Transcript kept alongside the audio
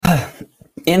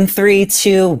In three,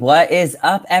 two, what is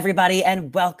up, everybody?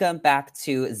 And welcome back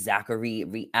to Zachary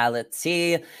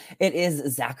Reality. It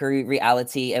is Zachary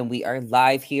Reality, and we are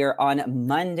live here on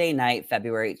Monday night,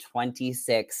 February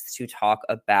 26th, to talk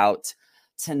about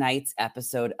tonight's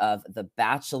episode of The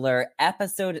Bachelor,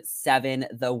 episode 7,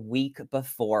 the week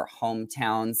before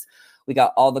hometowns. We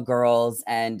got all the girls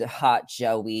and hot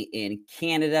Joey in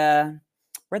Canada.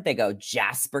 Where'd they go?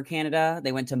 Jasper, Canada.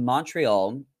 They went to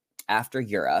Montreal after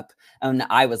Europe. And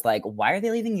I was like, why are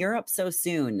they leaving Europe so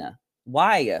soon?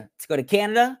 Why? To go to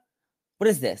Canada? What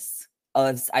is this?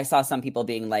 I saw some people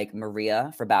being like,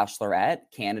 Maria for Bachelorette,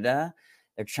 Canada.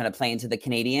 They're trying to play into the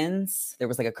Canadians. There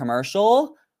was like a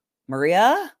commercial.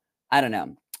 Maria? I don't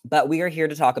know. But we are here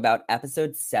to talk about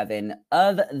episode 7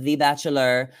 of The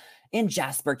Bachelor in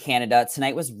Jasper, Canada.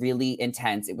 Tonight was really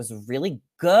intense. It was really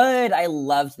good. I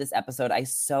loved this episode. I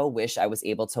so wish I was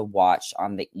able to watch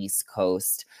on the East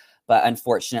Coast. But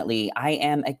unfortunately, I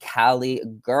am a Cali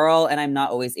girl and I'm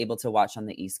not always able to watch on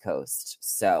the East Coast.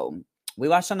 So we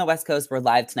watched on the West Coast. We're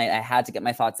live tonight. I had to get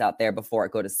my thoughts out there before I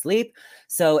go to sleep.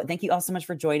 So thank you all so much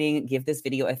for joining. Give this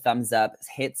video a thumbs up,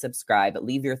 hit subscribe,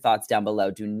 leave your thoughts down below.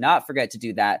 Do not forget to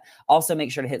do that. Also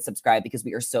make sure to hit subscribe because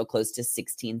we are so close to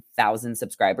 16,000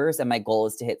 subscribers. And my goal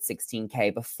is to hit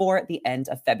 16K before the end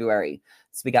of February.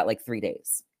 So we got like 3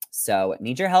 days. So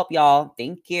need your help, y'all.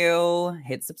 Thank you.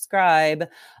 Hit subscribe.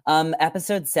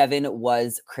 Episode 7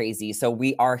 was crazy. So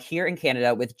we are here in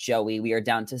Canada with Joey. We are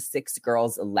down to 6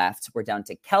 girls left. We're down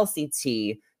to Kelsey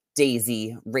T,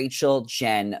 Daisy, Rachel,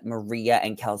 Jen, Maria,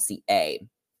 and Kelsey A.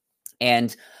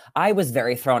 And I was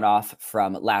very thrown off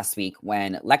from last week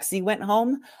when Lexi went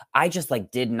home. I just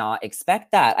did not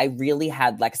expect that. I really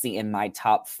had Lexi in my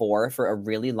top 4 for a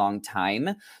really long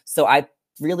time. So I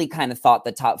really kind of thought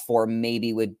the top 4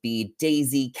 maybe would be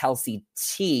Daisy, Kelsey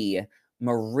T,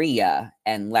 Maria,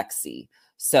 and Lexi.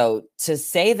 So to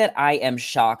say that I am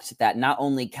shocked that not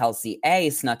only Kelsey A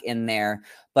snuck in there,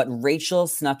 but Rachel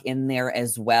snuck in there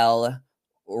as well,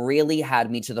 really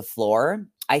had me to the floor.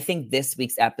 I think this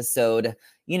week's episode,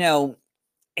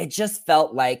 it just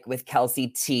felt like with Kelsey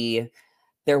T,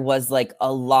 there was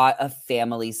a lot of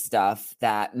family stuff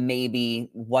that maybe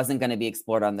wasn't going to be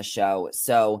explored on the show.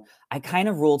 So I kind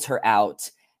of ruled her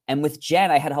out. And with Jen,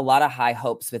 I had a lot of high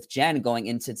hopes with Jen going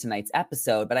into tonight's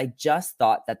episode, but I just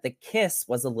thought that the kiss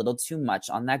was a little too much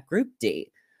on that group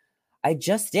date. I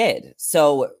just did.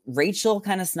 So Rachel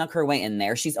kind of snuck her way in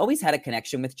there. She's always had a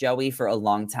connection with Joey for a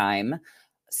long time.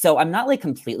 So I'm not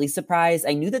completely surprised.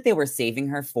 I knew that they were saving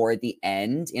her for the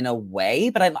end in a way,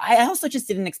 but I also just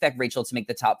didn't expect Rachel to make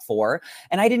the top 4.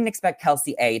 And I didn't expect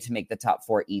Kelsey A to make the top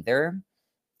 4 either.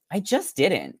 I just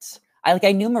didn't.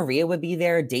 I knew Maria would be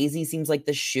there. Daisy seems like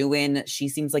the shoo-in. She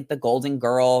seems like the golden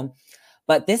girl.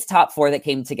 But this top 4 that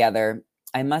came together,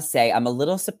 I must say, I'm a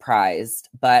little surprised,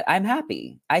 but I'm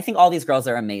happy. I think all these girls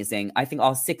are amazing. I think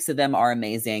all 6 of them are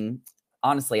amazing.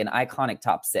 Honestly, an iconic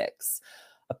top 6.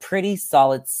 A pretty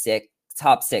solid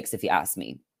top 6, if you ask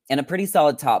me, and a pretty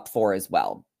solid top 4 as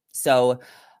well. So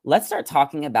let's start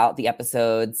talking about the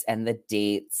episodes and the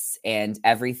dates and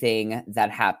everything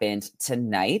that happened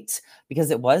tonight,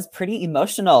 because it was pretty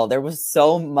emotional. There was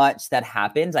so much that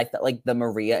happened. I felt like the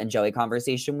Maria and Joey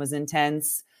conversation was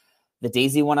intense. The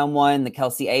Daisy one-on-one, the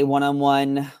Kelsey A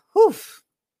one-on-one. Whew.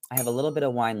 I have a little bit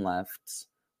of wine left,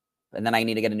 and then I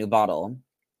need to get a new bottle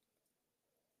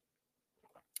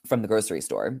from the grocery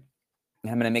store. And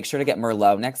I'm going to make sure to get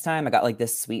Merlot next time. I got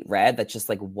this sweet red that just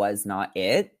was not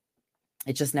it.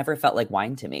 It just never felt like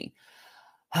wine to me.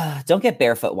 Don't get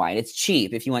barefoot wine. It's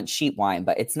cheap if you want cheap wine,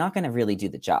 but it's not going to really do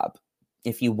the job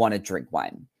if you want to drink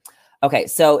wine. Okay,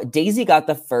 so Daisy got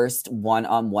the first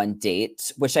one-on-one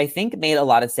date, which I think made a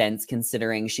lot of sense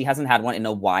considering she hasn't had one in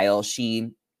a while. Did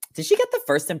she get the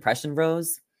first impression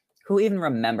rose? Who even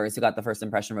remembers who got the first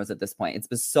impression rose at this point? It's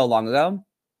been so long ago.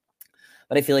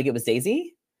 But I feel like it was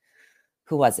Daisy.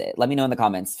 Who was it? Let me know in the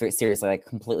comments. Seriously, I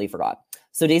completely forgot.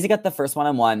 So Daisy got the first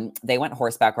one-on-one. They went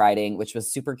horseback riding, which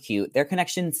was super cute. Their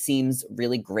connection seems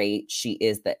really great. She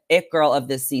is the it girl of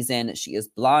this season. She is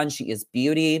blonde. She is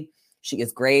beauty. She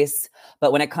is grace.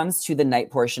 But when it comes to the night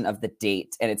portion of the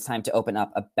date and it's time to open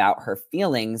up about her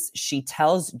feelings, she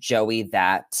tells Joey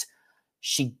that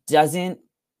she's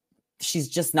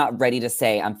just not ready to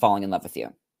say, I'm falling in love with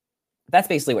you. That's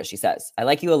basically what she says. I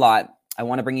like you a lot. I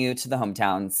want to bring you to the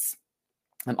hometowns.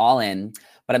 I'm all in,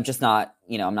 but I'm just not,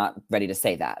 I'm not ready to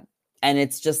say that. And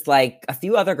it's just a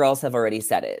few other girls have already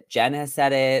said it. Jen has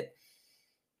said it.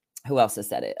 Who else has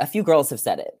said it? A few girls have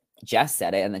said it. Jess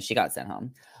said it, and then she got sent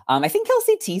home. I think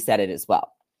Kelsey T said it as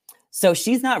well. So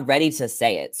she's not ready to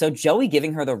say it. So Joey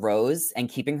giving her the rose and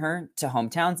keeping her to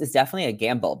hometowns is definitely a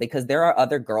gamble because there are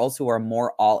other girls who are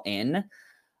more all in,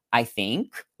 I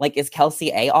think. Like, is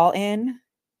Kelsey A all in?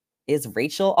 Is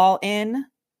Rachel all in?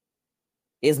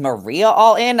 Is Maria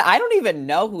all in? I don't even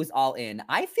know who's all in.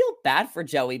 I feel bad for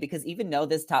Joey because even though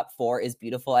this top 4 is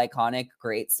beautiful, iconic,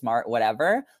 great, smart,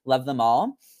 whatever, love them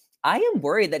all, I am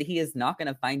worried that he is not going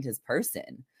to find his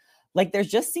person. Like, there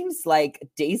just seems like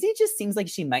Daisy just seems like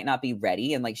she might not be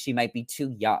ready and like she might be too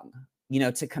young,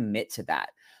 to commit to that.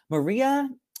 Maria,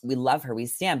 we love her, we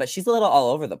stand, but she's a little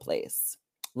all over the place.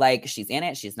 Like, she's in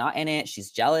it, she's not in it, she's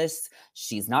jealous,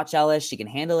 she's not jealous, she can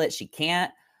handle it, she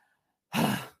can't.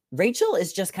 Rachel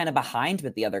is just kind of behind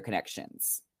with the other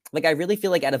connections. Like, I really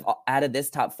feel like out of this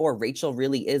top 4, Rachel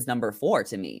really is number 4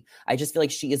 to me. I just feel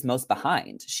like she is most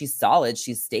behind. She's solid.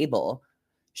 She's stable.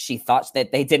 She thought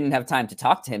that they didn't have time to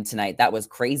talk to him tonight. That was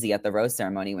crazy at the rose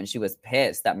ceremony when she was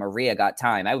pissed that Maria got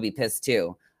time. I would be pissed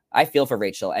too. I feel for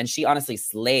Rachel. And she honestly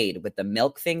slayed with the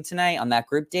milk thing tonight on that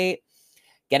group date.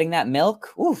 Getting that milk,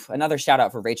 oof, another shout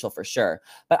out for Rachel for sure.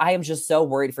 But I am just so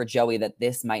worried for Joey that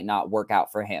this might not work out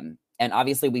for him. And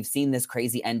obviously we've seen this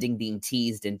crazy ending being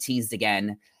teased and teased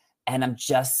again. And I'm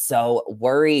just so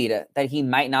worried that he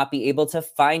might not be able to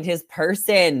find his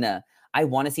person. I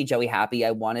want to see Joey happy.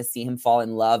 I want to see him fall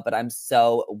in love, but I'm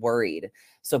so worried.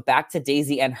 So back to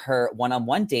Daisy and her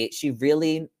one-on-one date, she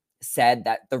really said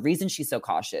that the reason she's so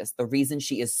cautious, the reason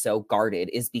she is so guarded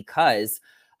is because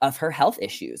of her health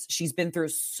issues. She's been through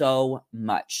so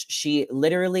much. She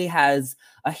literally has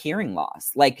a hearing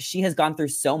loss. Like, she has gone through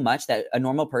so much that a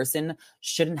normal person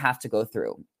shouldn't have to go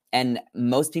through. And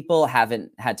most people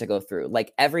haven't had to go through.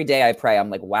 Like, every day I pray, I'm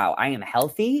like, wow, I am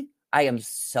healthy. I am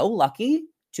so lucky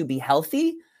to be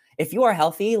healthy. If you are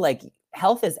healthy, like,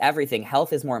 health is everything.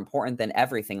 Health is more important than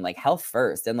everything. Like, health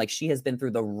first. And like, she has been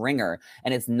through the ringer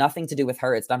and it's nothing to do with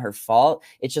her. It's not her fault.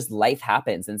 It's just life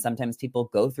happens. And sometimes people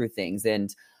go through things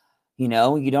and, you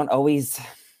don't always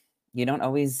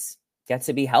get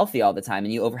to be healthy all the time,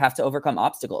 and you have to overcome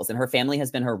obstacles. And her family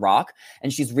has been her rock,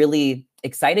 and she's really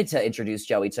excited to introduce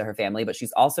Joey to her family, but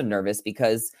she's also nervous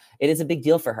because it is a big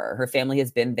deal for her. Her family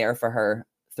has been there for her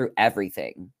through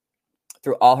everything,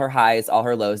 through all her highs, all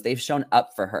her lows. They've shown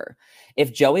up for her.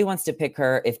 If Joey wants to pick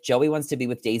her, if Joey wants to be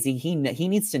with Daisy, he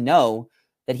needs to know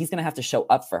that he's going to have to show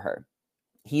up for her.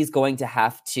 He's going to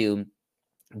have to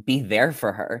be there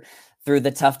for her through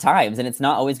the tough times, and it's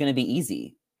not always going to be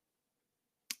easy.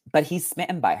 But he's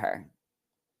smitten by her.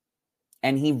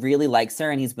 And he really likes her,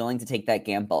 and he's willing to take that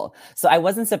gamble. So I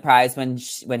wasn't surprised when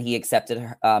he accepted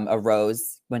her, a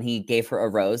rose, when he gave her a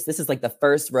rose. This is like the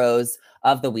first rose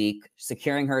of the week,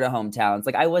 securing her to hometowns.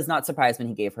 Like, I was not surprised when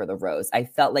he gave her the rose. I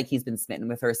felt like he's been smitten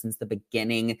with her since the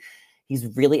beginning. He's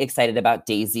really excited about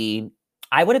Daisy.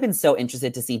 I would have been so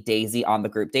interested to see Daisy on the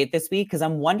group date this week because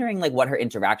I'm wondering like what her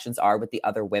interactions are with the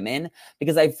other women,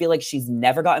 because I feel like she's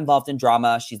never got involved in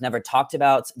drama. She's never talked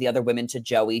about the other women to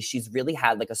Joey. She's really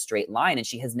had like a straight line, and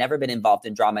she has never been involved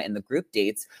in drama in the group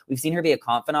dates. We've seen her be a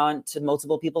confidant to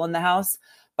multiple people in the house,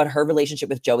 but her relationship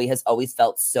with Joey has always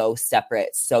felt so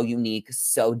separate, so unique,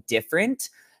 so different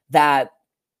that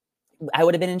I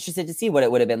would have been interested to see what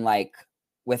it would have been like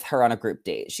with her on a group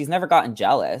date. She's never gotten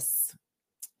jealous.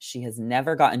 She has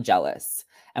never gotten jealous.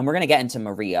 And we're going to get into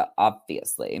Maria,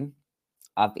 obviously,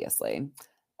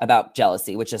 about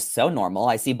jealousy, which is so normal.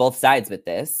 I see both sides with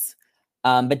this.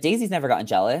 But Daisy's never gotten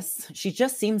jealous. She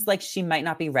just seems like she might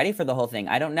not be ready for the whole thing.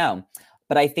 I don't know.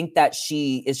 But I think that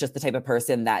she is just the type of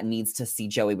person that needs to see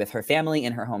Joey with her family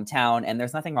in her hometown. And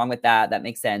there's nothing wrong with that. That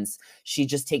makes sense. She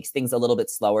just takes things a little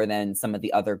bit slower than some of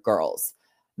the other girls.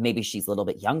 Maybe she's a little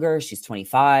bit younger. She's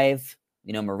 25.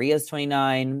 Maria's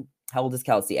 29. How old is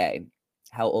Kelsey A?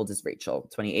 How old is Rachel?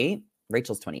 28?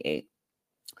 Rachel's 28.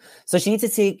 So she needs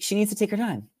to take her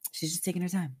time. She's just taking her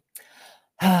time.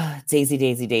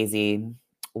 Daisy.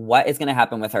 What is going to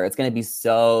happen with her? It's going to be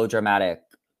so dramatic.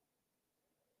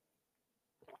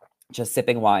 Just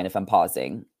sipping wine if I'm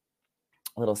pausing.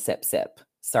 A little sip.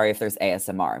 Sorry if there's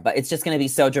ASMR, but it's just going to be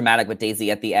so dramatic with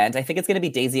Daisy at the end. I think it's going to be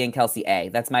Daisy and Kelsey A.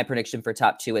 That's my prediction for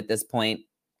top 2 at this point.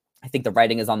 I think the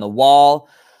writing is on the wall.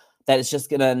 That it's just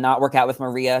going to not work out with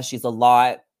Maria. She's a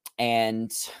lot.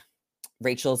 And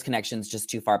Rachel's connection's just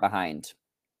too far behind.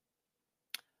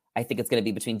 I think it's going to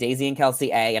be between Daisy and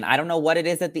Kelsey A. And I don't know what it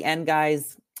is at the end,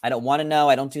 guys. I don't want to know.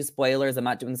 I don't do spoilers. I'm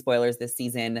not doing spoilers this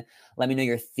season. Let me know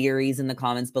your theories in the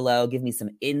comments below. Give me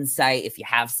some insight if you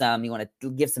have some. You want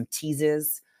to give some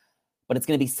teases. But it's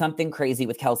going to be something crazy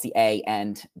with Kelsey A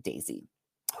and Daisy.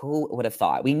 Who would have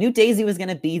thought? We knew Daisy was going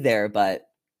to be there, but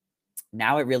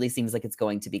now it really seems like it's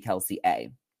going to be Kelsey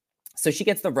A. So she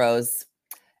gets the rose,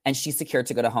 and she's secured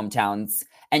to go to hometowns.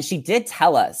 And she did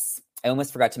tell us, I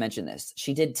almost forgot to mention this.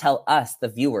 She did tell us, the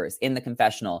viewers, in the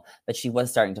confessional that she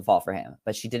was starting to fall for him,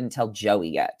 but she didn't tell Joey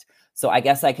yet. So I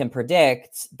guess I can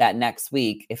predict that next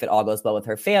week, if it all goes well with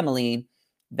her family,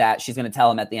 that she's going to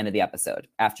tell him at the end of the episode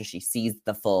after she sees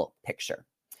the full picture.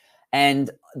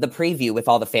 And the preview with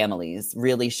all the families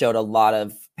really showed a lot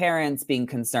of parents being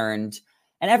concerned,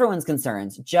 and everyone's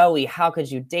concerned. Joey, how could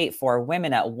you date 4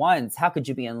 women at once? How could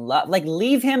you be in love? Like,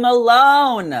 leave him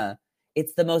alone.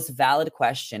 It's the most valid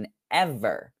question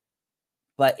ever.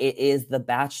 But it is The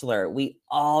Bachelor. We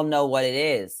all know what it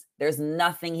is. There's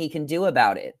nothing he can do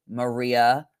about it.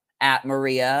 Maria, at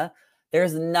Maria,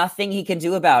 there's nothing he can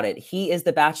do about it. He is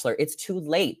The Bachelor. It's too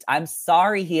late. I'm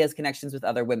sorry he has connections with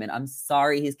other women. I'm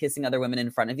sorry he's kissing other women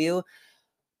in front of you.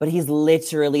 But he's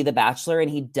literally The Bachelor, and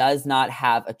he does not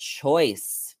have a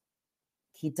choice.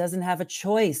 He doesn't have a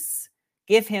choice.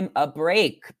 Give him a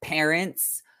break,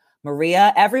 parents.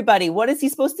 Maria, everybody, what is he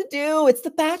supposed to do? It's The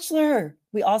Bachelor.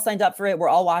 We all signed up for it. We're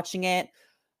all watching it.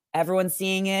 Everyone's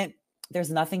seeing it.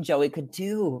 There's nothing Joey could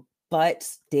do but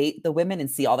date the women and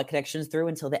see all the connections through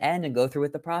until the end and go through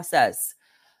with the process.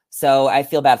 So I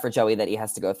feel bad for Joey that he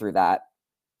has to go through that.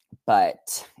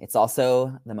 But it's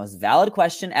also the most valid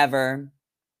question ever.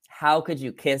 How could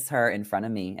you kiss her in front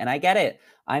of me? And I get it.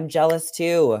 I'm jealous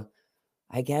too.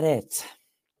 I get it.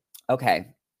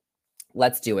 Okay,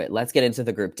 let's do it. Let's get into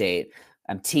the group date.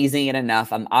 I'm teasing it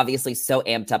enough. I'm obviously so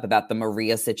amped up about the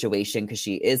Maria situation because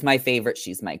she is my favorite.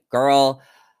 She's my girl,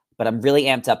 but I'm really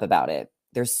amped up about it.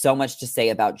 There's so much to say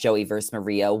about Joey versus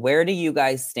Maria. Where do you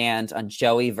guys stand on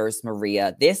Joey versus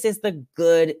Maria? This is the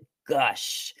good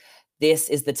gush. This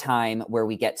is the time where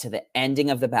we get to the ending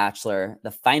of The Bachelor,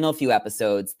 the final few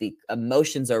episodes. The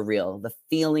emotions are real. The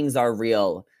feelings are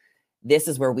real. This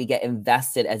is where we get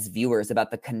invested as viewers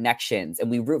about the connections, and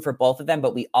we root for both of them,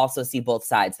 but we also see both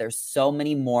sides. There's so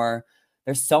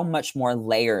much more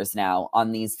layers now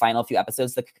on these final few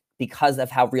episodes because of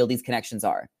how real these connections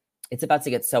are. It's about to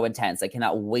get so intense. I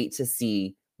cannot wait to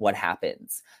see what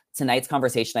happens. Tonight's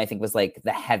conversation, I think, was like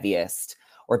the heaviest,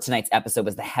 or tonight's episode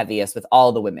was the heaviest with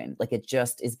all the women. Like, it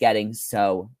just is getting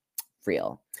so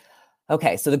real.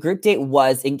 Okay, so the group date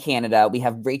was in Canada. We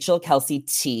have Rachel, Kelsey,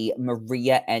 T,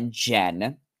 Maria, and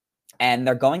Jen. And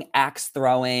they're going axe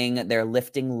throwing. They're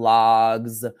lifting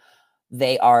logs.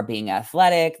 They are being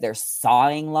athletic. They're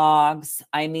sawing logs.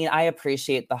 I mean, I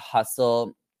appreciate the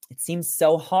hustle. It seems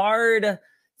so hard. It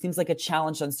seems like a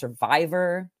challenge on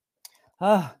Survivor.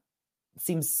 Oh, it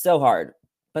seems so hard.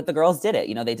 But the girls did it.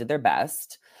 You know, they did their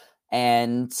best.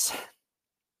 And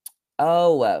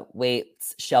oh, wait,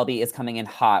 Shelby is coming in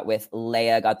hot with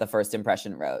Leia got the first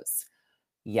impression rose.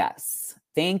 Yes.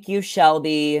 Thank you,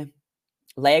 Shelby.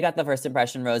 Leia got the first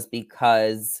impression rose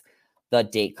because the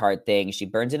date card thing. She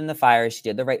burned it in the fire. She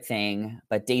did the right thing.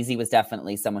 But Daisy was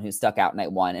definitely someone who stuck out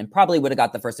night one and probably would have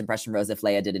got the first impression rose if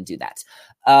Leia didn't do that.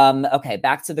 Okay,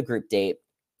 back to the group date.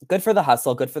 Good for the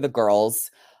hustle. Good for the girls.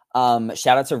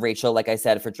 Shout out to Rachel, like I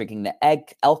said, for drinking the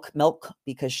elk milk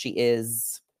because she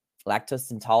is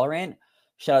lactose intolerant.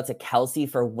 Shout out to Kelsey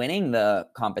for winning the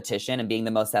competition and being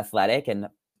the most athletic and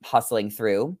hustling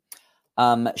through.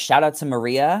 Shout out to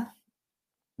Maria.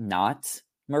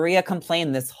 Maria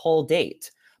complained this whole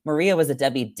date. Maria was a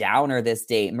Debbie Downer this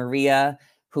date. Maria,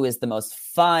 who is the most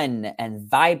fun and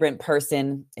vibrant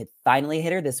person, it finally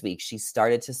hit her this week. She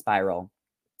started to spiral.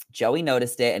 Joey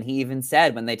noticed it, and he even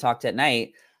said when they talked at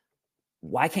night,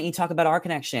 why can't you talk about our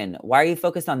connection? Why are you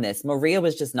focused on this? Maria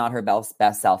was just not her best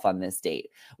self on this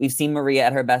date. We've seen Maria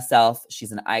at her best self.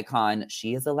 She's an icon.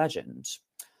 She is a legend.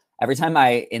 Every time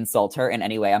I insult her in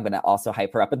any way, I'm going to also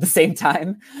hype her up at the same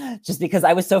time, just because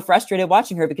I was so frustrated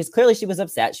watching her because clearly she was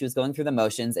upset. She was going through the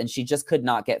motions and she just could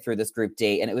not get through this group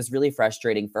date. And it was really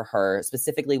frustrating for her,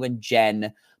 specifically when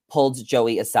Jen pulled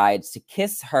Joey aside to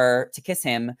kiss her,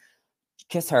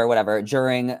 whatever,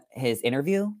 during his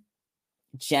interview.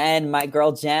 Jen, my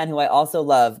girl Jen, who I also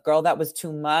love. Girl, that was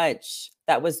too much.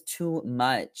 That was too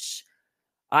much.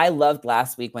 I loved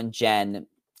last week when Jen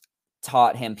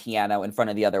taught him piano in front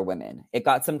of the other women. It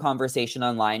got some conversation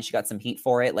online. She got some heat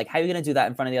for it. Like, how are you going to do that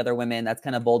in front of the other women? That's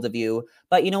kind of bold of you.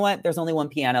 But you know what? There's only one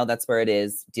piano. That's where it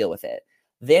is. Deal with it.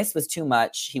 This was too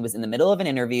much. He was in the middle of an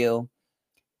interview.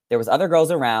 There was other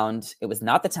girls around. It was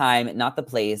not the time, not the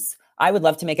place. I would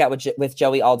love to make out with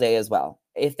Joey all day as well.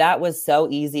 If that was so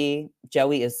easy,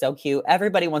 Joey is so cute.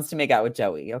 Everybody wants to make out with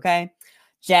Joey, okay?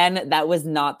 Jen, that was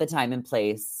not the time and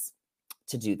place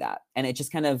to do that. And it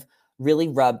just kind of really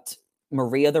rubbed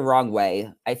Maria the wrong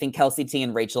way. I think Kelsey T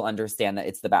and Rachel understand that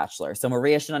it's The Bachelor. So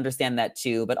Maria should understand that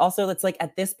too. But also it's like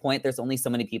at this point, there's only so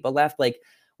many people left. Like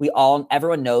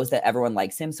everyone knows that everyone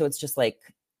likes him. So it's just like,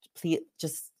 please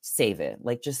just save it.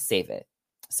 Like, just save it.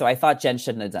 So I thought Jen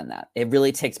shouldn't have done that. It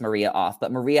really ticks Maria off,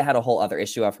 but Maria had a whole other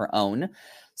issue of her own.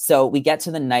 So we get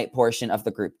to the night portion of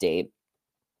the group date,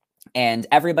 and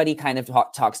everybody kind of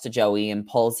talks to Joey and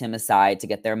pulls him aside to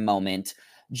get their moment.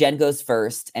 Jen goes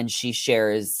first, and she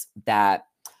shares that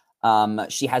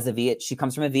she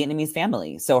comes from a Vietnamese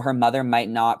family. So her mother might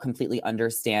not completely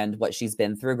understand what she's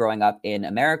been through growing up in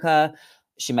America.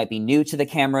 She might be new to the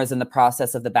cameras and the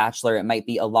process of The Bachelor. It might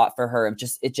be a lot for her.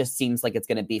 It just seems like it's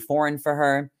going to be foreign for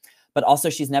her. But also,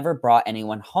 she's never brought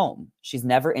anyone home. She's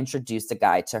never introduced a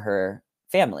guy to her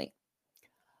family.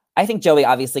 I think Joey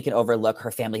obviously can overlook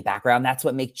her family background. That's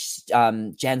what makes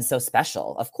Jen so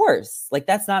special. Of course, like,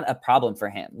 that's not a problem for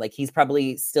him. Like, he's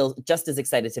probably still just as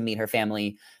excited to meet her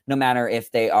family, no matter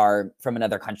if they are from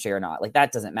another country or not. Like,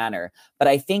 that doesn't matter. But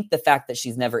I think the fact that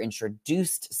she's never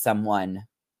introduced someone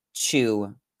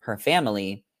to her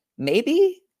family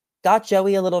maybe got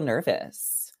Joey a little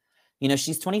nervous. You know,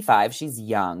 she's 25, she's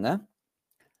young,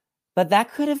 but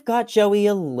that could have got Joey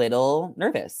a little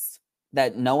nervous.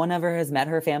 That no one ever has met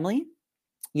her family,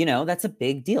 you know, that's a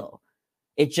big deal.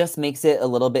 It just makes it a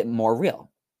little bit more real.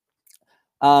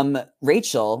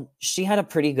 Rachel, she had a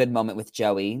pretty good moment with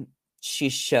Joey. She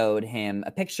showed him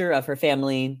a picture of her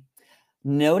family.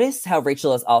 Notice how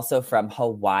Rachel is also from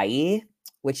Hawaii,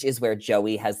 which is where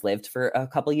Joey has lived for a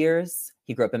couple years.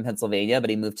 He grew up in Pennsylvania, but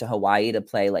he moved to Hawaii to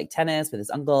play like tennis with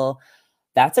his uncle.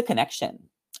 That's a connection.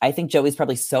 I think Joey's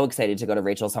probably so excited to go to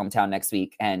Rachel's hometown next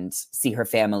week and see her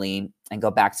family and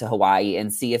go back to Hawaii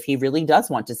and see if he really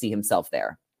does want to see himself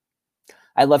there.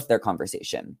 I loved their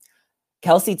conversation.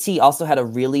 Kelsey T also had a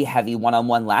really heavy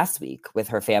one-on-one last week with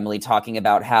her family, talking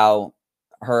about how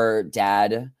her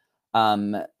dad,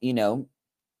 you know,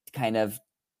 kind of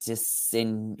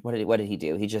what did he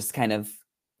do? He just kind of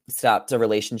stopped a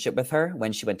relationship with her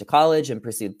when she went to college and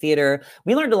pursued theater.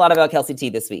 We learned a lot about Kelsey T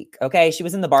this week, okay? She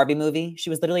was in the Barbie movie. She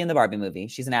was literally in the Barbie movie.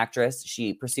 She's an actress.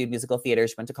 She pursued musical theater.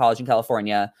 She went to college in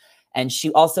California. And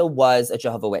she also was a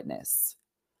Jehovah's Witness.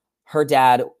 Her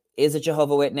dad is a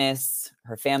Jehovah's Witness.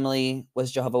 Her family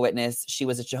was Jehovah's Witness. She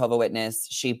was a Jehovah's Witness.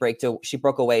 She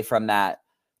broke away from that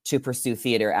to pursue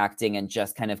theater acting and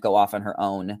just kind of go off on her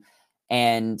own.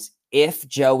 And if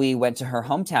Joey went to her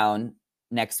hometown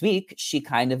next week, she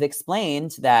kind of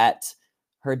explained that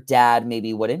her dad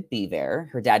maybe wouldn't be there.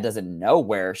 Her dad doesn't know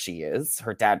where she is.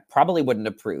 Her dad probably wouldn't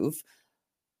approve.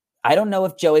 I don't know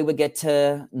if Joey would get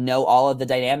to know all of the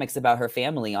dynamics about her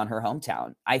family on her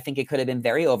hometown. I think it could have been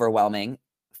very overwhelming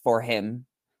for him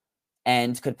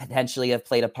and could potentially have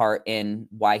played a part in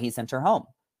why he sent her home.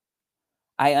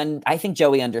 I think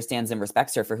Joey understands and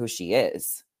respects her for who she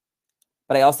is.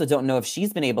 But I also don't know if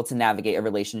she's been able to navigate a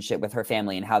relationship with her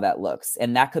family and how that looks.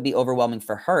 And that could be overwhelming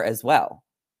for her as well.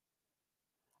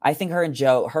 I think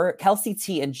Kelsey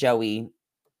T and Joey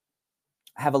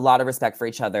have a lot of respect for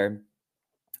each other.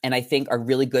 And I think are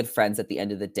really good friends at the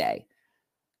end of the day.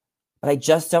 But I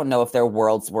just don't know if their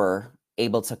worlds were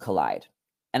able to collide.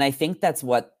 And I think that's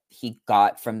what he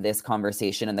got from this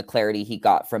conversation, and the clarity he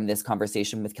got from this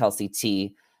conversation with Kelsey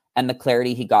T, and the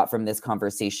clarity he got from this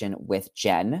conversation with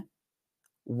Jen,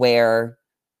 where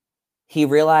he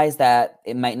realized that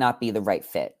it might not be the right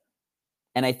fit.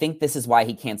 And I think this is why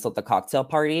he canceled the cocktail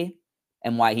party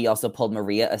and why he also pulled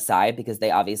Maria aside, because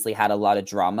they obviously had a lot of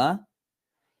drama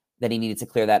that he needed to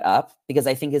clear that up, because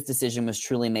I think his decision was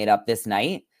truly made up this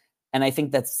night. And I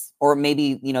think or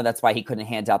maybe, you know, that's why he couldn't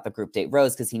hand out the group date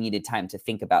rose, because he needed time to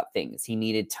think about things. He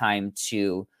needed time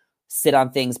to sit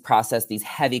on things, process these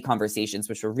heavy conversations,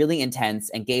 which were really intense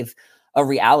and gave a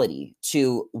reality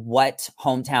to what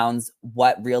hometowns,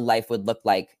 what real life would look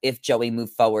like if Joey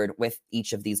moved forward with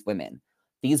each of these women.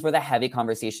 These were the heavy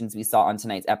conversations we saw on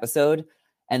tonight's episode.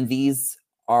 And these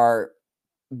are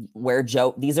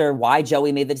why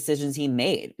Joey made the decisions he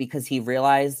made, because he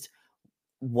realized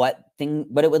what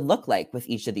it would look like with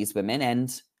each of these women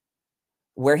and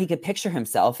where he could picture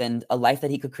himself and a life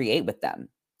that he could create with them.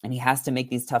 And he has to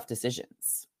make these tough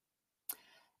decisions.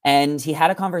 And he had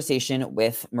a conversation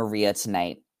with Maria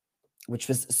tonight, which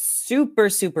was super,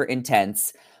 super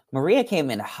intense. Maria came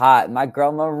in hot. My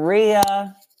girl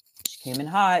Maria, she came in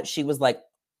hot. She was like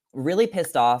really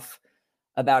pissed off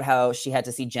about how she had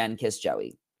to see Jen kiss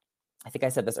Joey. I think I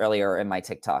said this earlier in my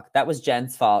TikTok. That was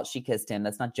Jen's fault. She kissed him.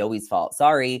 That's not Joey's fault.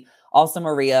 Sorry. Also,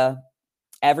 Maria,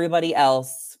 everybody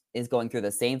else is going through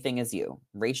the same thing as you.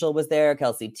 Rachel was there,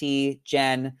 Kelsey T,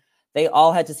 Jen. They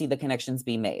all had to see the connections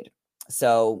be made.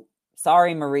 So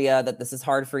sorry, Maria, that this is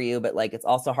hard for you, but like, it's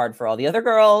also hard for all the other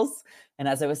girls. And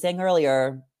as I was saying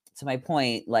earlier, to my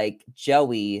point, like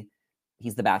Joey,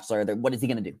 he's the Bachelor. What is he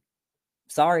going to do?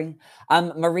 Sorry.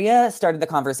 Maria started the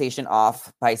conversation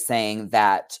off by saying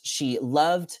that she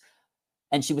loved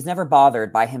and she was never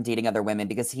bothered by him dating other women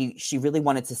because she really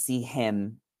wanted to see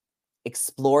him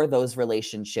explore those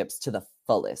relationships to the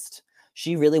fullest.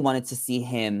 She really wanted to see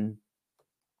him,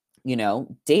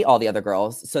 date all the other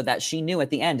girls so that she knew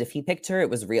at the end, if he picked her, it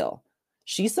was real.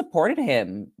 She supported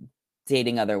him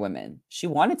dating other women. She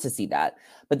wanted to see that.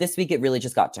 But this week, it really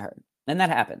just got to her. And that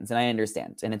happens. And I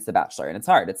understand. And it's The Bachelor. And it's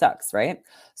hard. It sucks, right?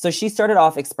 So she started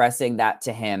off expressing that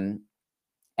to him.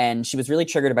 And she was really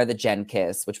triggered by the Jen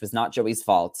kiss, which was not Joey's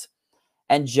fault.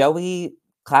 And Joey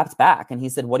clapped back. And he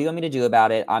said, what do you want me to do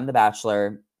about it? I'm The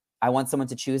Bachelor. I want someone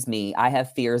to choose me. I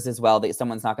have fears as well that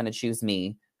someone's not going to choose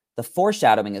me. The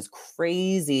foreshadowing is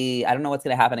crazy. I don't know what's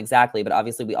going to happen exactly, but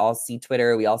obviously we all see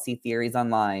Twitter. We all see theories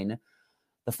online.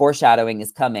 The foreshadowing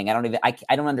is coming.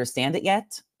 I don't understand it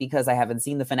yet because I haven't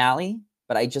seen the finale,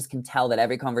 but I just can tell that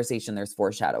every conversation there's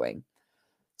foreshadowing.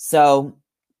 So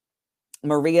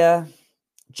Maria,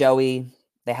 Joey,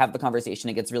 they have the conversation.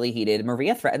 It gets really heated.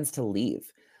 Maria threatens to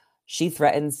leave. She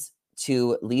threatens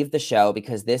to leave the show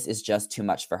because this is just too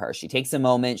much for her. She takes a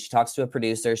moment. She talks to a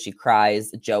producer. She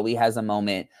cries. Joey has a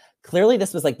moment. Clearly,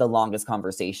 this was like the longest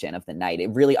conversation of the night. It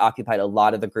really occupied a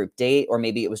lot of the group date, or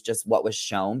maybe it was just what was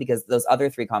shown because those other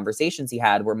 3 conversations he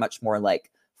had were much more like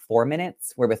 4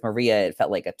 minutes, where with Maria, it felt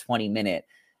like a 20-minute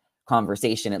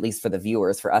conversation, at least for the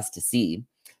viewers, for us to see.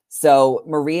 So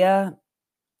Maria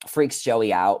freaks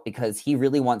Joey out because he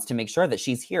really wants to make sure that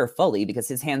she's here fully because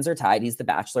his hands are tied. He's the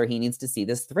Bachelor. He needs to see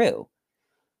this through.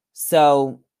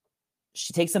 So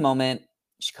she takes a moment.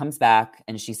 She comes back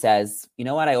and she says, you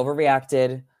know what? I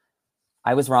overreacted.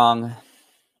 I was wrong.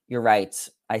 You're right.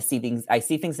 I see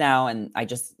things now, and I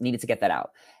just needed to get that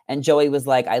out. And Joey was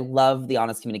like, I love the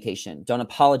honest communication. Don't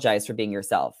apologize for being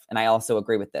yourself. And I also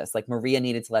agree with this. Like, Maria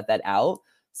needed to let that out.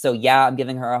 So yeah, I'm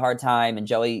giving her a hard time. And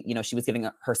Joey, she was giving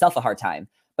herself a hard time,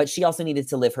 but she also needed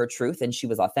to live her truth, and she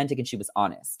was authentic and she was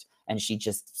honest. And she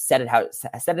just said it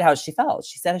how she felt.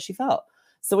 She said how she felt.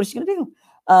 So what is she going to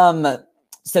do?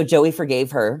 So Joey forgave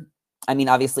her. I mean,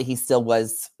 obviously he still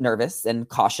was nervous and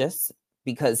cautious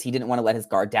because he didn't want to let his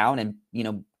guard down and,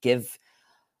 give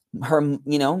her,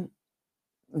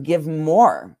 give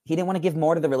more. He didn't want to give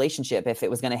more to the relationship if it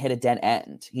was going to hit a dead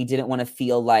end. He didn't want to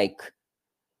feel like,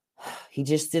 he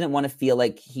just didn't want to feel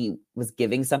like he was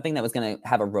giving something that was going to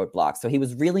have a roadblock. So he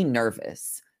was really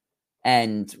nervous.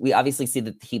 And we obviously see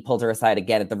that he pulled her aside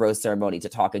again at the rose ceremony to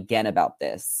talk again about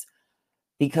this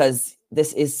because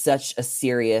this is such a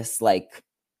serious,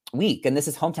 week, and this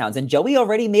is hometowns. And Joey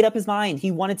already made up his mind. He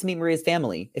wanted to meet Maria's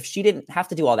family if she didn't have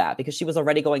to do all that because she was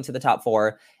already going to the top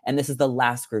 4. And this is the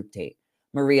last group date.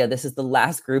 Maria, this is the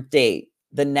last group date.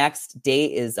 The next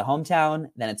date is a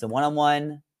hometown. Then it's a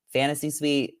one-on-one fantasy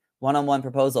suite, one-on-one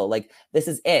proposal. Like, this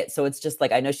is it. So it's just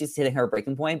like, I know she's hitting her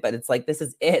breaking point, but it's like, this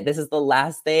is it. This is the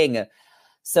last thing.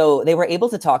 So they were able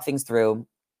to talk things through.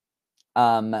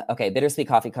 Okay, Bittersweet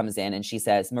Coffee comes in and she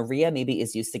says, Maria maybe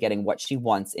is used to getting what she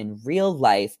wants in real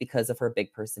life because of her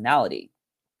big personality.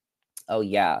 Oh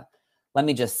yeah. Let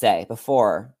me just say,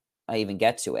 before I even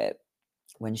get to it,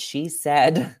 when she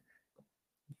said,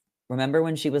 remember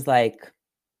when she was like,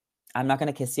 I'm not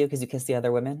going to kiss you because you kissed the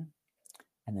other women?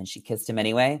 And then she kissed him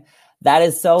anyway. That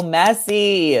is so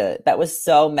messy. That was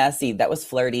so messy. That was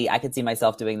flirty. I could see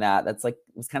myself doing that. That's like,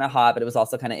 it was kind of hot, but it was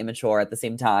also kind of immature at the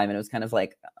same time. And it was kind of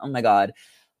like, oh my God.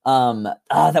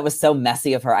 That was so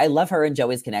messy of her. I love her and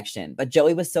Joey's connection, but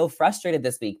Joey was so frustrated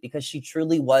this week because she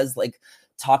truly was like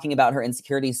talking about her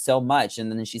insecurities so much.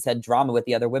 And then she's had drama with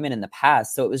the other women in the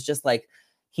past. So it was just like,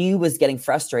 he was getting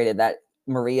frustrated that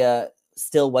Maria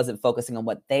still wasn't focusing on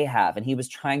what they have. And he was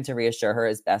trying to reassure her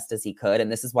as best as he could. And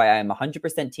this is why I'm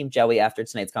 100% team Joey after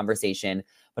tonight's conversation,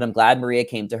 but I'm glad Maria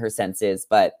came to her senses,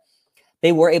 but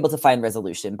they were able to find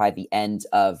resolution by the end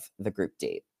of the group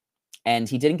date. And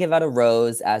he didn't give out a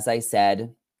rose, as I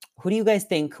said. Who do you guys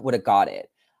think would have got it?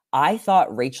 I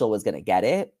thought Rachel was going to get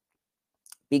it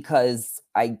because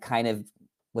I kind of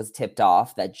was tipped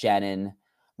off that Jen and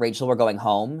Rachel were going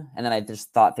home. And then I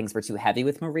just thought things were too heavy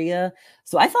with Maria.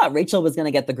 So I thought Rachel was going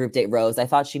to get the group date rose. I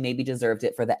thought she maybe deserved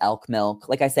it for the elk milk.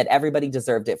 Like I said, everybody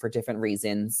deserved it for different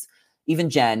reasons.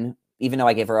 Even Jen, even though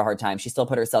I gave her a hard time, she still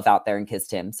put herself out there and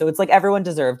kissed him. So it's like everyone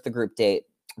deserved the group date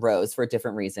rose for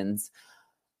different reasons.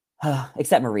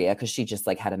 Except Maria, because she just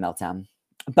like had a meltdown.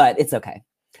 But it's okay.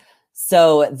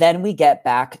 So then we get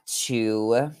back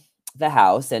to the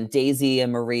house and Daisy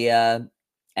and Maria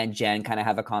and Jen kind of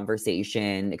have a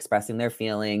conversation expressing their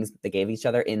feelings. They gave each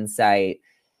other insight.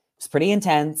 It's pretty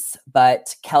intense,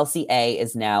 but Kelsey A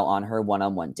is now on her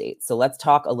one-on-one date. So let's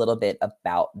talk a little bit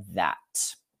about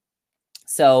that.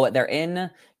 So they're in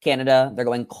Canada. They're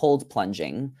going cold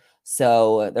plunging.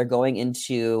 So they're going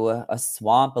into a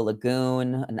swamp, a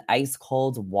lagoon, an ice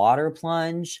cold water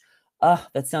plunge. Ugh,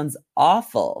 that sounds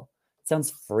awful. It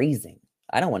sounds freezing.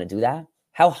 I don't want to do that.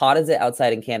 How hot is it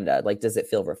outside in Canada? Like, does it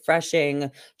feel refreshing?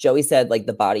 Joey said, like,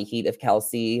 the body heat of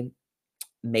Kelsey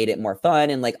made it more fun.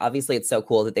 And like, obviously it's so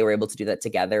cool that they were able to do that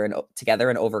together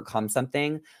and overcome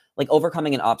something. Like,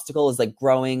 overcoming an obstacle is like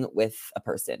growing with a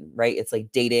person, right? It's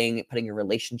like dating, putting your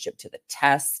relationship to the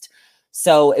test.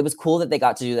 So it was cool that they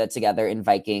got to do that together in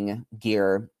Viking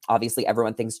gear. Obviously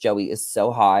everyone thinks Joey is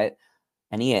so hot,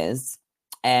 and he is.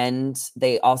 And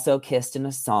they also kissed in a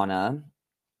sauna,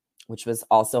 which was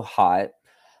also hot.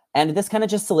 And this kind of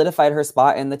just solidified her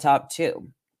spot in the top two.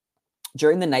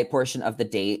 During the night portion of the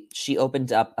date, she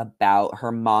opened up about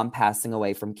her mom passing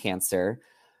away from cancer.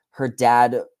 Her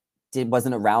dad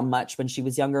wasn't around much when she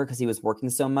was younger because he was working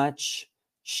so much.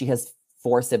 She has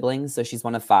 4 siblings, so she's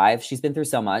one of 5. She's been through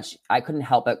so much. I couldn't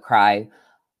help but cry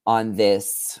on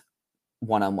this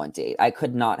one-on-one date. I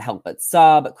could not help but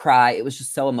sob, cry. It was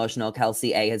just so emotional.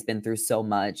 Kelsey A has been through so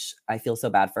much. I feel so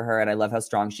bad for her, and I love how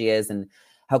strong she is and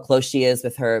how close she is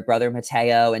with her brother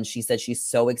Mateo. And she said she's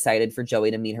so excited for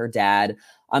Joey to meet her dad.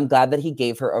 I'm glad that he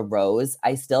gave her a rose.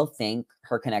 I still think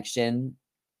her connection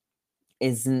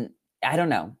isn't, I don't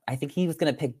know. I think he was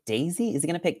going to pick Daisy. Is he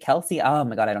going to pick Kelsey? Oh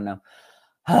my God, I don't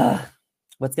know.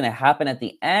 What's going to happen at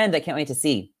the end? I can't wait to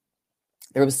see.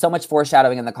 There was so much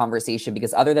foreshadowing in the conversation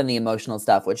because other than the emotional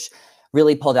stuff, which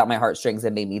really pulled out my heartstrings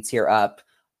and made me tear up,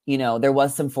 you know, there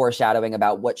was some foreshadowing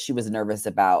about what she was nervous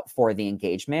about for the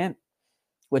engagement,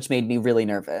 which made me really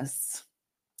nervous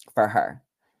for her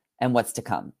and what's to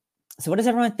come. So what does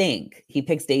everyone think? He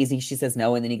picks Daisy, she says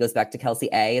no, and then he goes back to Kelsey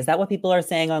A. Is that what people are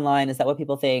saying online? Is that what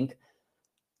people think?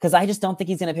 Because I just don't think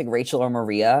he's going to pick Rachel or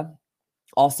Maria.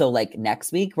 Also, like,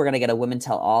 next week, we're going to get a Women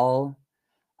Tell All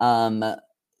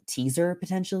teaser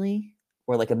potentially,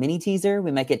 or like a mini teaser.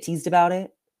 We might get teased about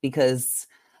it because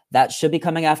that should be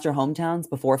coming after Hometowns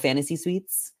before Fantasy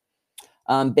Suites.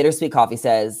 Bittersweet Coffee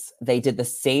says they did the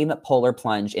same polar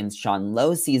plunge in Sean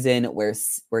Lowe's season where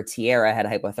Tiara had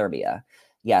hypothermia.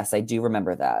 Yes, I do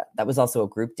remember that. That was also a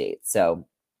group date, so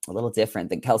a little different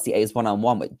than Kelsey A's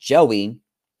one-on-one with Joey.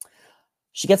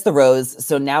 She gets the rose,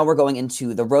 so now we're going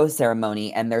into the rose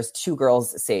ceremony, and there's 2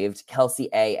 girls saved, Kelsey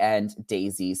A and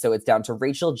Daisy. So it's down to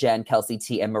Rachel, Jen, Kelsey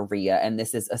T, and Maria, and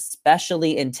this is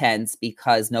especially intense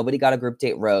because nobody got a group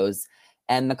date rose,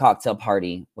 and the cocktail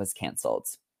party was canceled.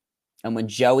 And when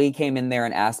Joey came in there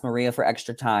and asked Maria for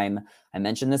extra time, I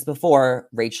mentioned this before,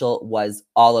 Rachel was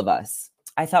all of us.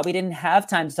 I thought we didn't have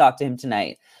time to talk to him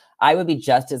tonight. I would be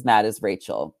just as mad as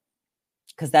Rachel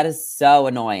because that is so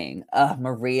annoying.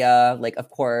 Maria, like, of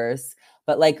course.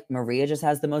 But, like, Maria just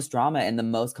has the most drama and the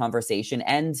most conversation.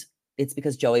 And it's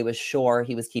because Joey was sure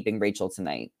he was keeping Rachel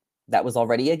tonight. That was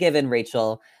already a given,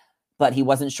 Rachel. But he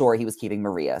wasn't sure he was keeping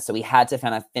Maria. So he had to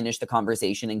kind of finish the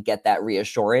conversation and get that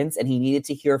reassurance. And he needed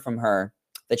to hear from her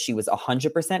that she was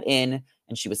 100% in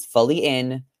and she was fully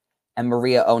in. And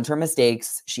Maria owned her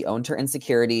mistakes. She owned her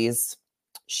insecurities.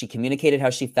 She communicated how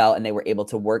she felt and they were able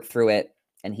to work through it.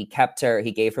 And he kept her.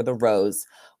 He gave her the rose,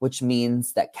 which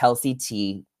means that Kelsey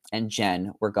T and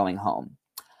Jen were going home.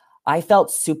 I felt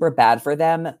super bad for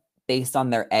them based on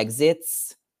their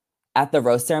exits. At the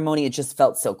rose ceremony, it just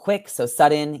felt so quick, so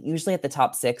sudden. Usually at the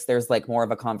top 6, there's like more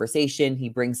of a conversation. He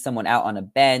brings someone out on a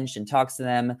bench and talks to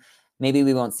them. Maybe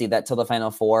we won't see that till the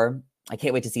final 4. I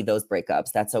can't wait to see those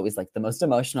breakups. That's always like the most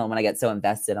emotional. When I get so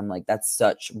invested, I'm like, that's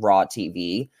such raw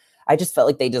TV. I just felt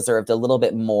like they deserved a little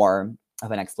bit more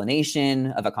of an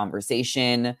explanation, of a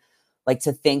conversation. Like,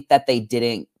 to think that they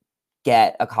didn't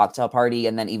get a cocktail party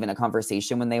and then even a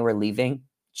conversation when they were leaving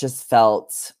just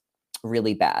felt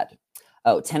really bad.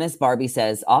 Oh, Tennis Barbie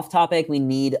says, off topic, we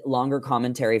need longer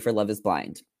commentary for Love is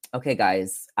Blind. Okay,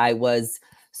 guys, I was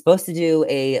supposed to do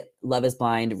a Love is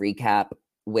Blind recap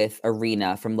with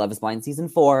Arena from Love is Blind season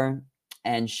 4,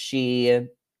 and she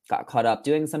got caught up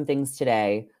doing some things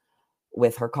today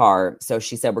with her car. So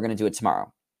she said, we're going to do it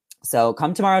tomorrow. So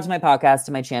come tomorrow to my podcast,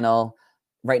 to my channel.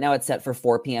 Right now it's set for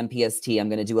 4 p.m. PST. I'm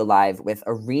going to do a live with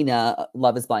Arena,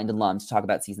 Love is Blind alum, to talk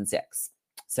about season 6.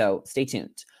 So stay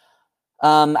tuned.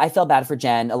 I feel bad for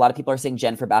Jen. A lot of people are saying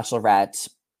Jen for Bachelorette.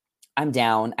 I'm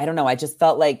down. I don't know. I just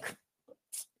felt like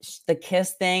the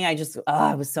kiss thing.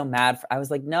 I was so mad. I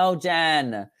was like, no,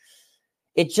 Jen.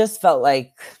 It just felt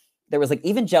like there was like,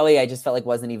 even Joey, I just felt like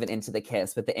wasn't even into the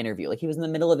kiss with the interview. Like, he was in the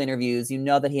middle of interviews. You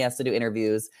know that he has to do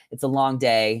interviews. It's a long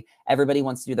day. Everybody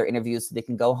wants to do their interviews so they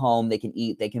can go home, they can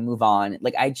eat, they can move on.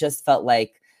 Like, I just felt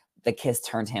like the kiss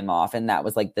turned him off. And that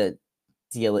was like the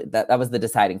deal. That was the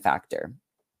deciding factor.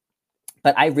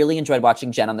 But I really enjoyed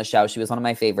watching Jen on the show. She was one of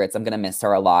my favorites. I'm going to miss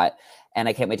her a lot. And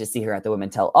I can't wait to see her at the Women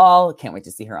Tell All. Can't wait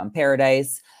to see her on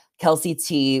Paradise. Kelsey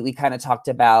T, we kind of talked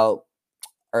about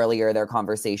earlier their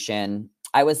conversation.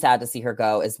 I was sad to see her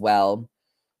go as well.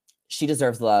 She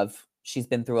deserves love. She's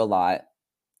been through a lot.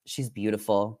 She's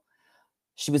beautiful.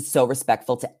 She was so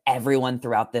respectful to everyone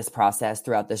throughout this process,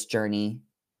 throughout this journey.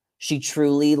 She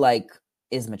truly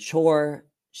is mature.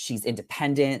 She's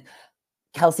independent.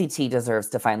 Kelsey T deserves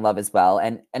to find love as well.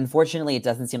 And unfortunately, it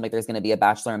doesn't seem like there's going to be a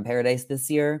Bachelor in Paradise this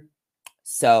year.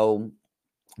 So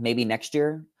maybe next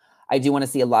year. I do want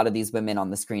to see a lot of these women on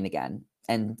the screen again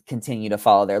and continue to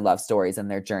follow their love stories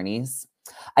and their journeys.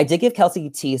 I did give Kelsey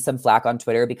T some flack on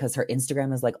Twitter because her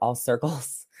Instagram is all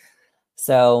circles.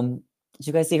 So did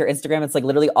you guys see her Instagram? It's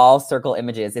literally all circle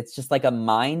images. It's just a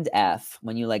mind F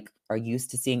when you are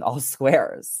used to seeing all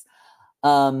squares.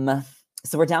 So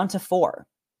we're down to 4.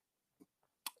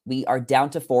 We are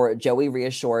down to 4. Joey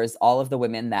reassures all of the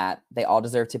women that they all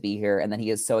deserve to be here and that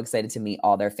he is so excited to meet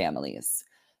all their families.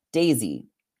 Daisy,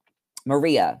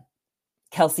 Maria,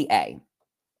 Kelsey A,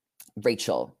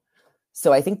 Rachel.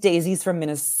 So I think Daisy's from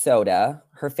Minnesota.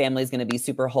 Her family is going to be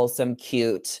super wholesome,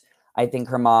 cute. I think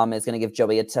her mom is going to give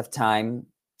Joey a tough time.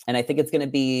 And I think it's going to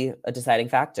be a deciding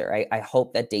factor. I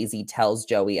hope that Daisy tells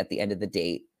Joey at the end of the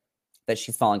date that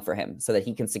she's falling for him so that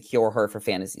he can secure her for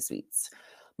fantasy suites.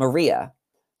 Maria,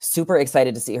 super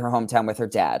excited to see her hometown with her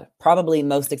dad. Probably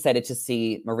most excited to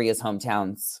see Maria's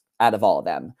hometowns out of all of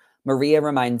them. Maria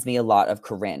reminds me a lot of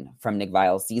Corinne from Nick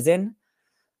Viall's season.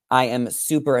 I am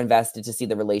super invested to see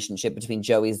the relationship between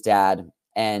Joey's dad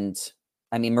and,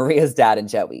 Maria's dad and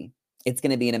Joey. It's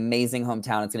going to be an amazing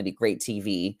hometown. It's going to be great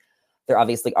TV. There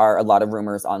obviously are a lot of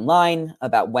rumors online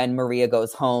about when Maria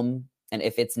goes home and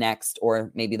if it's next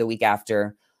or maybe the week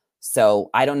after. So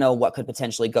I don't know what could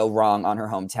potentially go wrong on her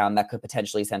hometown that could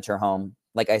potentially send her home.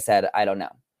 Like I said, I don't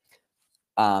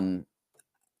know.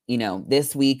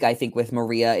 This week, I think with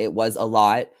Maria, it was a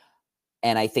lot.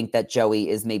 And I think that Joey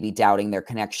is maybe doubting their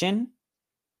connection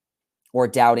or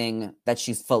doubting that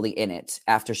she's fully in it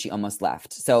after she almost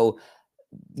left. So,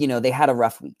 they had a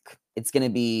rough week. It's going to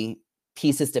be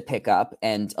pieces to pick up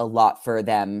and a lot for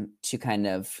them to kind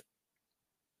of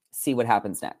see what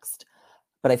happens next.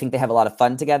 But I think they have a lot of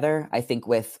fun together. I think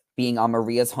with being on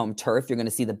Maria's home turf, you're going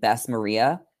to see the best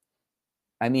Maria.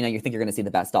 You think you're going to see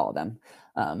the best, all of them.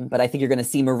 But I think you're going to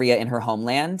see Maria in her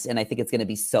homeland. And I think it's going to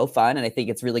be so fun. And I think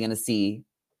it's really going to see,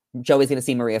 Joey's going to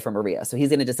see Maria for Maria. So he's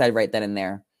going to decide right then and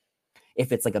there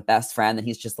if it's a best friend that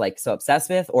he's just so obsessed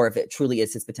with, or if it truly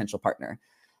is his potential partner.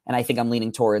 And I think I'm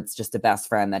leaning towards just a best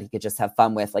friend that he could just have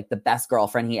fun with, the best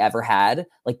girlfriend he ever had,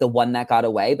 the one that got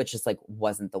away, but just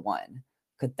wasn't the one.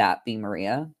 Could that be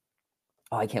Maria?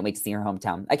 Oh, I can't wait to see her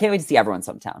hometown. I can't wait to see everyone's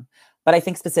hometown. But I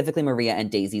think specifically Maria and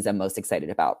Daisy's I'm most excited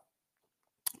about.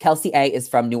 Kelsey A is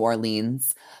from New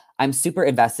Orleans. I'm super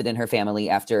invested in her family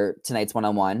after tonight's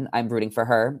one-on-one. I'm rooting for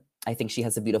her. I think she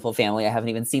has a beautiful family. I haven't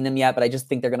even seen them yet, but I just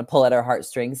think they're going to pull at our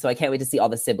heartstrings. So I can't wait to see all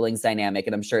the siblings dynamic.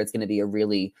 And I'm sure it's going to be a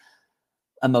really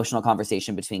emotional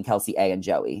conversation between Kelsey A and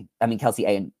Joey. Kelsey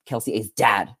A's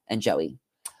dad and Joey.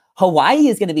 Hawaii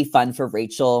is going to be fun for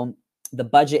Rachel. The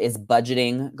budget is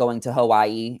budgeting going to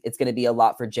Hawaii. It's going to be a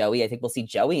lot for Joey. I think we'll see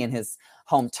Joey in his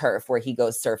home turf where he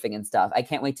goes surfing and stuff. I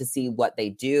can't wait to see what they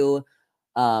do.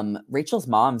 Rachel's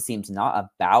mom seemed not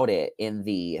about it in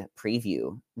the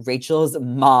preview. Rachel's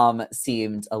mom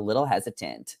seemed a little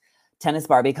hesitant. Tennis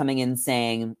Barbie coming in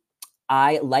saying,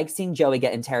 I like seeing Joey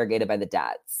get interrogated by the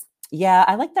dads. Yeah,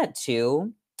 I like that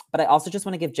too. But I also just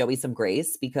want to give Joey some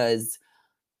grace because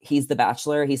he's the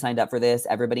Bachelor. He signed up for this.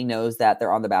 Everybody knows that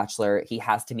they're on The Bachelor. He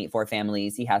has to meet 4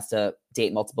 families. He has to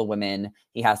date multiple women.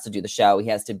 He has to do the show. He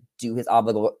has to do his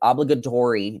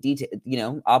obligatory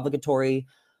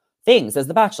things as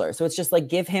the Bachelor. So it's just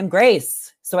give him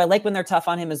grace. So I like when they're tough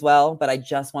on him as well, but I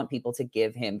just want people to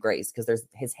give him grace because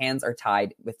his hands are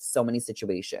tied with so many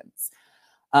situations.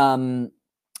 I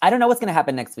don't know what's going to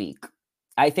happen next week.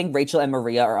 I think Rachel and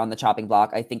Maria are on the chopping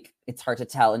block. I think it's hard to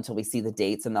tell until we see the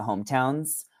dates and the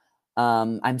hometowns.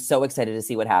 I'm so excited to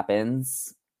see what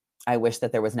happens. I wish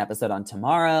that there was an episode on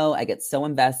tomorrow. I get so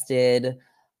invested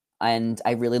and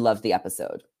I really loved the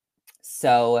episode.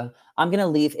 So I'm going to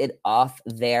leave it off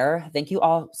there. Thank you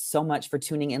all so much for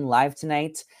tuning in live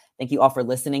tonight. Thank you all for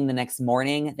listening the next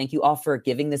morning. Thank you all for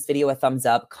giving this video a thumbs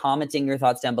up, commenting your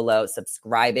thoughts down below,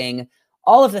 subscribing,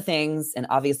 all of the things. And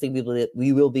obviously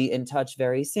we will be in touch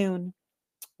very soon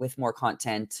with more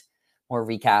content, more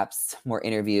recaps, more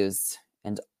interviews,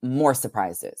 and more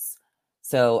surprises.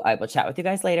 So I will chat with you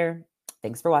guys later.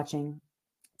 Thanks for watching.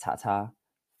 Ta-ta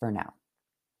for now.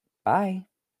 Bye.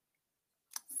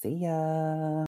 See ya.